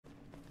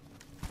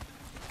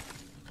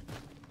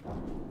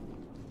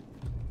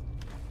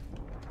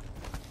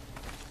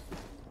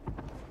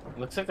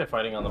Looks like they're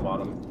fighting on the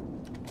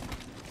bottom.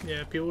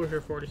 Yeah, people were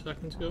here 40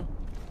 seconds ago.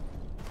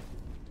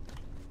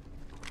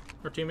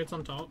 Our teammates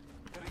on top.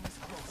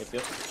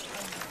 Yep.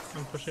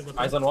 I'm pushing with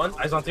Eyes them. on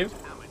one, eyes on two.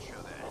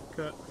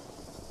 Okay.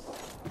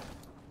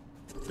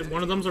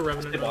 One of them's a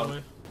revenant, by the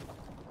way.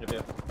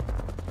 Yep.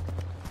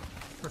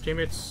 Our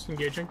teammate's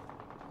engaging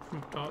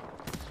from top.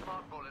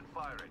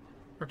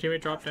 Our teammate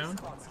dropped down.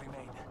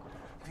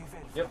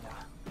 Yep.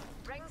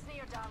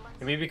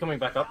 He may be coming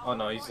back up. Oh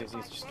no, he's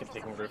just keep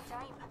taking roof.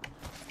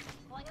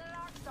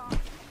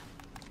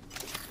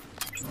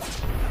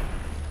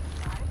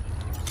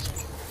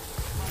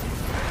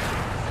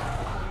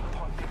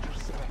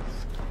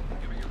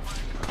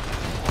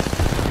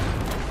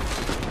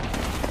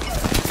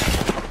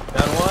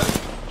 Down one.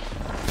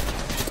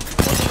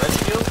 One's red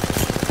shield.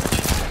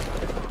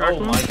 Cracked Oh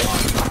one. my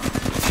god.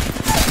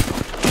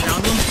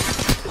 Down one.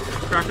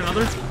 Cracked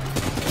another.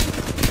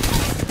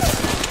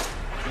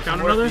 Down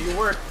another. Do you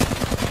work?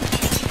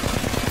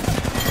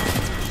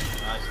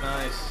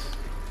 Nice.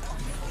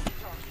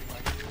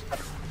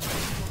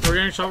 We're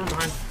getting shot from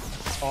behind.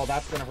 Oh,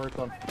 that's gonna hurt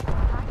them.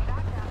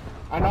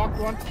 I knocked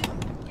one. I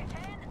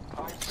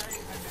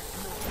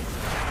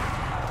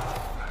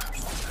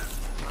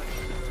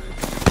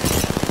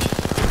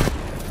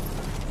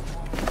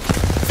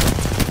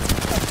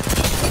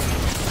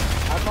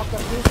fucked up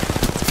too.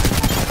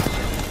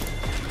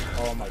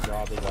 Oh my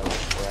god, they got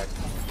wrecked.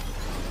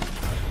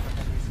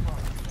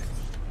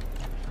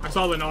 I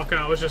saw the knock and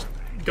I was just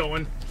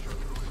going.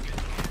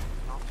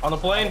 On the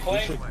plane.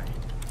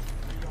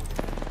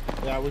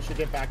 Yeah, we should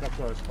get back up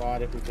to our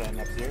spot if we can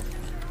up here.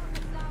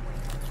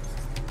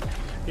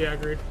 Yeah,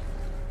 agreed.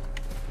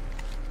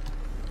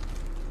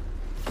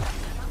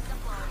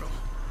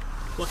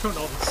 Flush out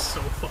is so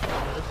fucking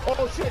good.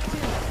 Oh shit,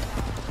 team!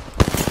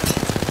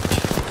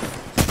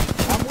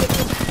 I'm with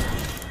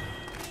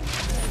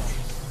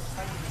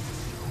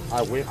him.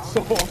 I whipped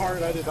so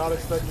hard, I did not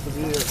expect it to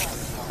be here.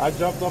 I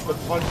jumped up and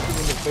punched him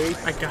in the face.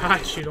 I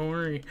got you, don't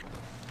worry.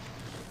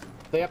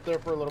 Stay up there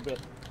for a little bit.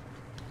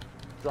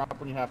 Drop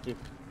when you have to.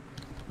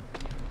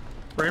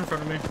 Right in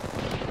front of me.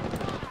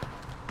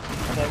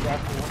 Okay, grab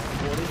for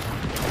 140.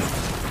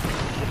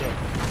 Okay.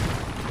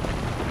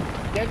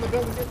 Get in the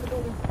building, get in the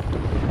building.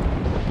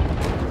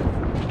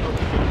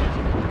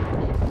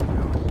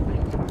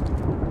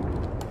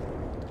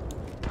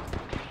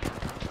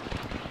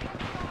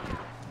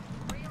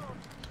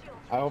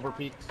 I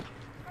overpeaked.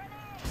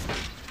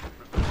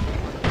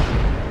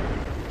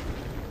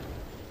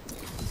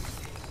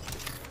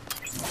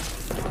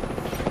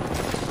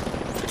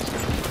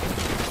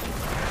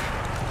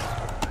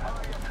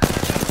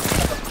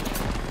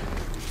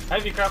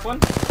 Have you cracked one?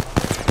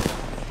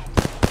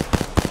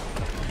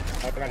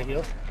 I gotta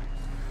heal.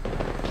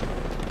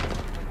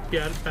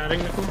 Yeah,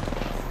 batting, Nicholo.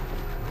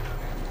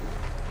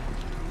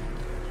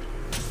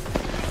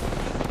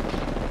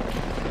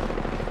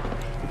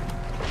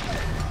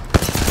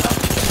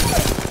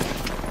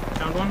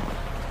 Downed one.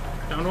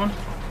 Downed one.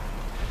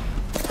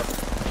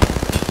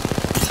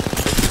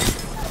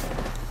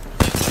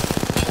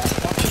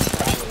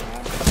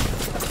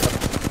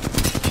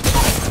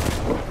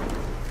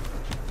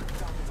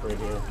 Right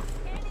here.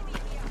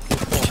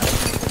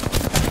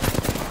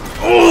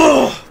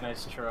 Oh!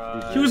 Nice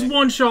try. He was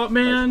one shot,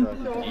 man. Nice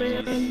try.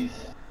 Jeez.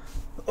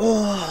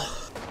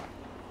 Oh.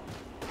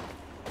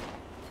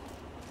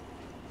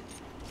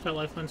 That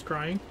lifeline's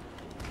crying.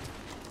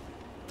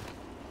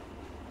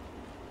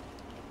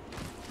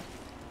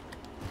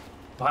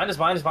 Behind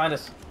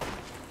us.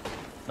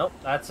 Nope,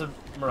 that's a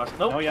Mirage.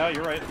 Nope. Oh yeah,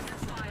 you're right.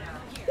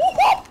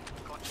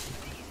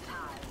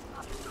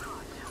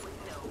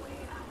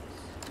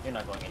 You're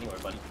not going anywhere,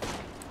 buddy.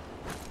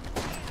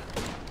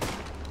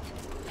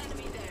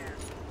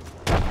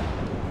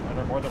 Are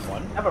there more than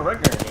one? I have a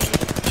red grenade.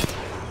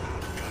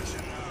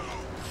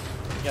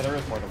 Yeah, there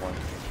is more than one.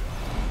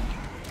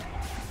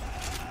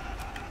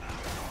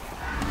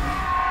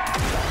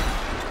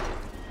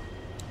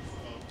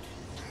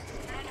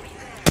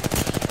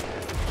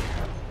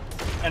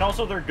 And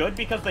also they're good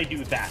because they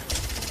do that.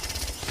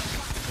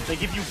 They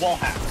give you wall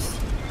hacks.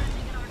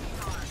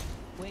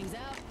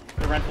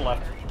 They ran to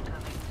left.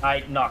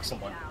 I knocked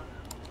someone.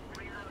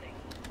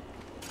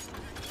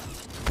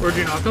 Where'd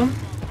you knock him?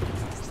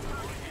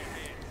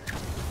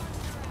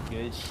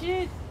 Good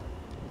shit.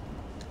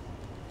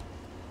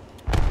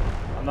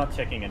 I'm not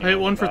checking any. I hit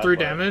one for 3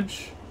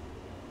 damage.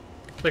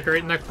 Like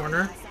right in that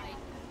corner.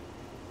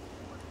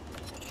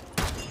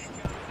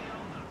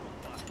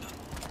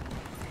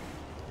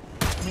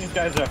 These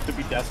guys have to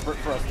be desperate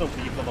for us to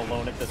leave them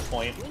alone at this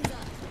point.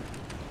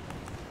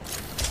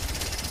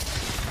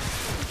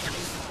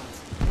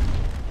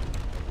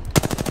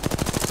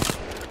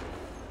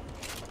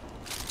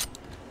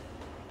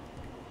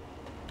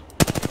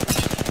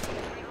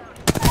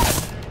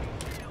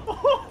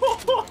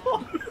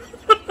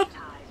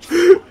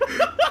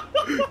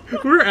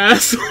 We're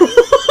assholes.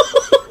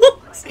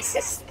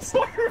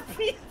 Poor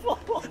people.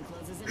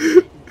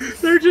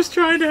 They're just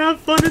trying to have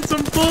fun in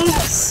some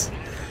boats.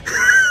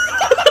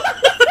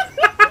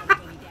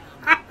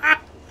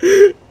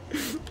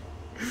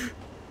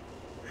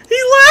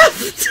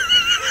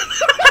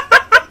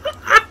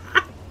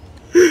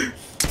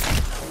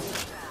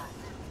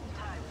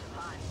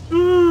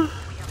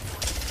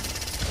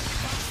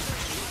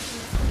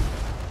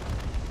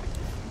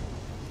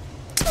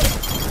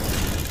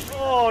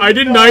 I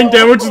did 9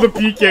 damage to the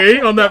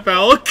PK on that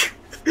Valk.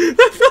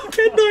 That Valk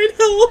had 9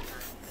 health.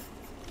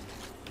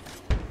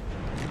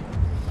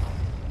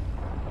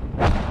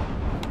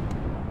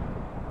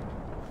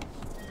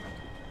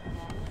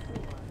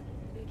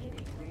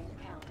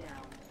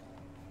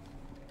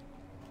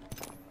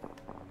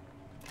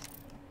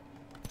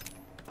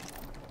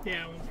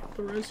 Yeah, I won't be able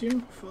to res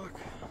you. Fuck.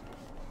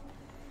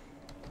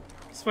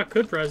 If I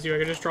could res you, I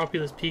could just drop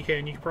you this PK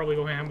and you could probably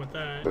go ham with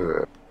that.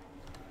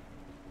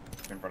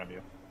 In front of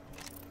you.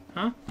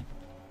 Huh?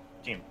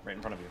 Team, right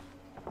in front of you.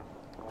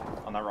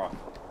 On that rock.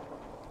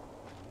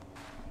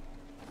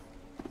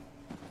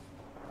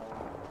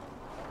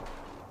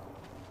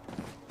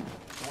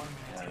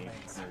 Yeah,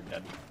 you're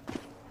dead.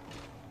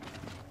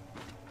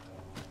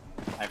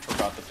 I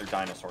forgot that they're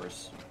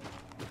dinosaurs.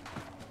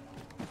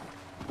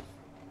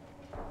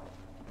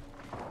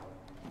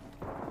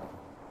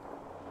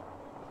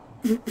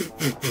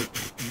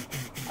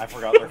 I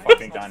forgot they're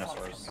fucking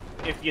dinosaurs.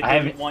 If you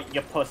didn't want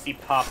your pussy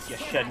popped, you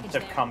shouldn't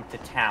have come to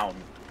town.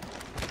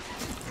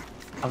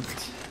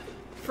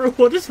 Bro,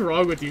 what is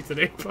wrong with you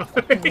today, bud?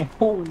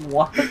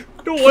 What?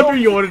 No wonder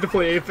you wanted to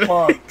play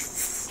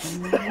Apex.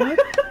 What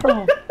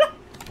the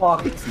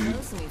fuck?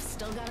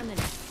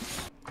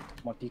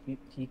 Come on,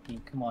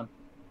 peek, come on.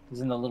 He's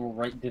in the little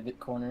right divot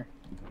corner.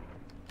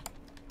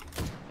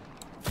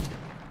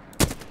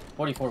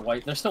 44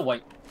 white. They're still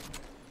white.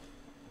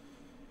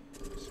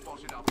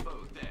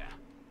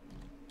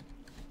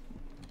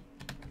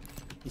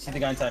 You see the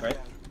guy inside, right?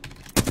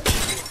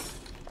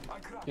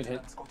 Good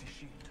hit.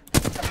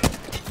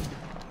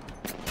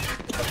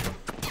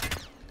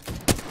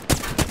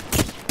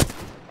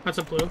 That's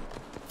a blue.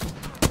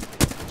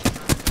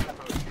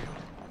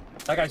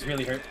 That guy's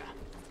really hurt.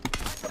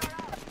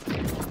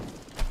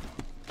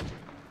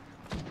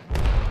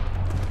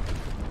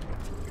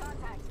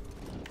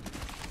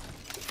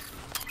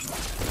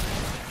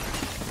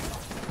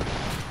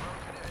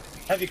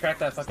 Have you cracked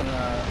that fucking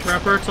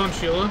Rapper, it's on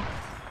Sheila.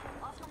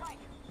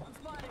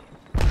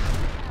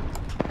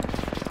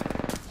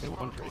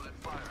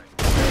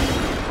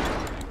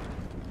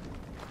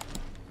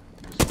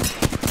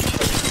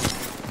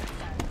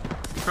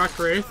 Cracked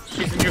Wraith,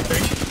 she's in your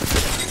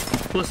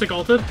thing. Ballistic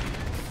ulted.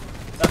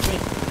 That's me.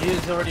 He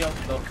is already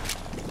ulted though.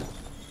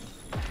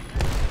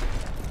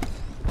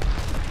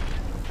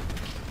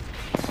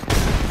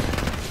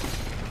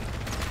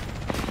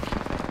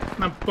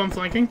 I'm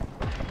flanking.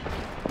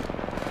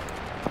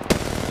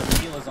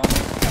 Heal is on me.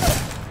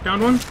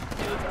 Down one.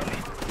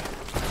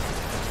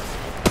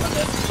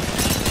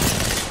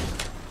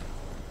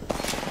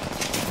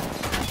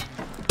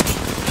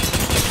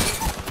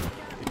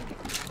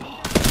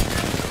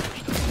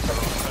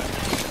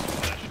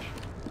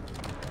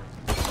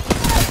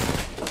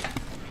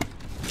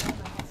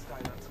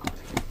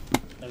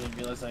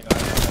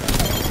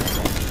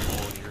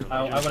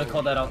 I would have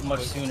called that out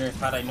much sooner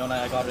had I known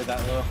I got her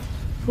that low.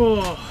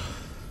 Oh.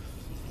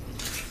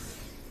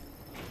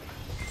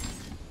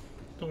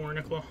 Don't worry,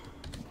 Nicholo.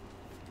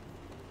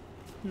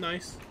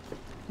 Nice.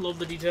 Love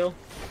the detail.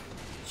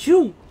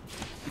 You!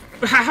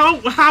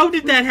 How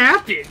did that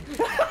happen?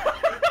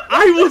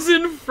 I was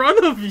in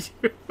front of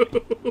you!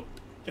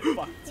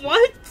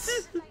 What?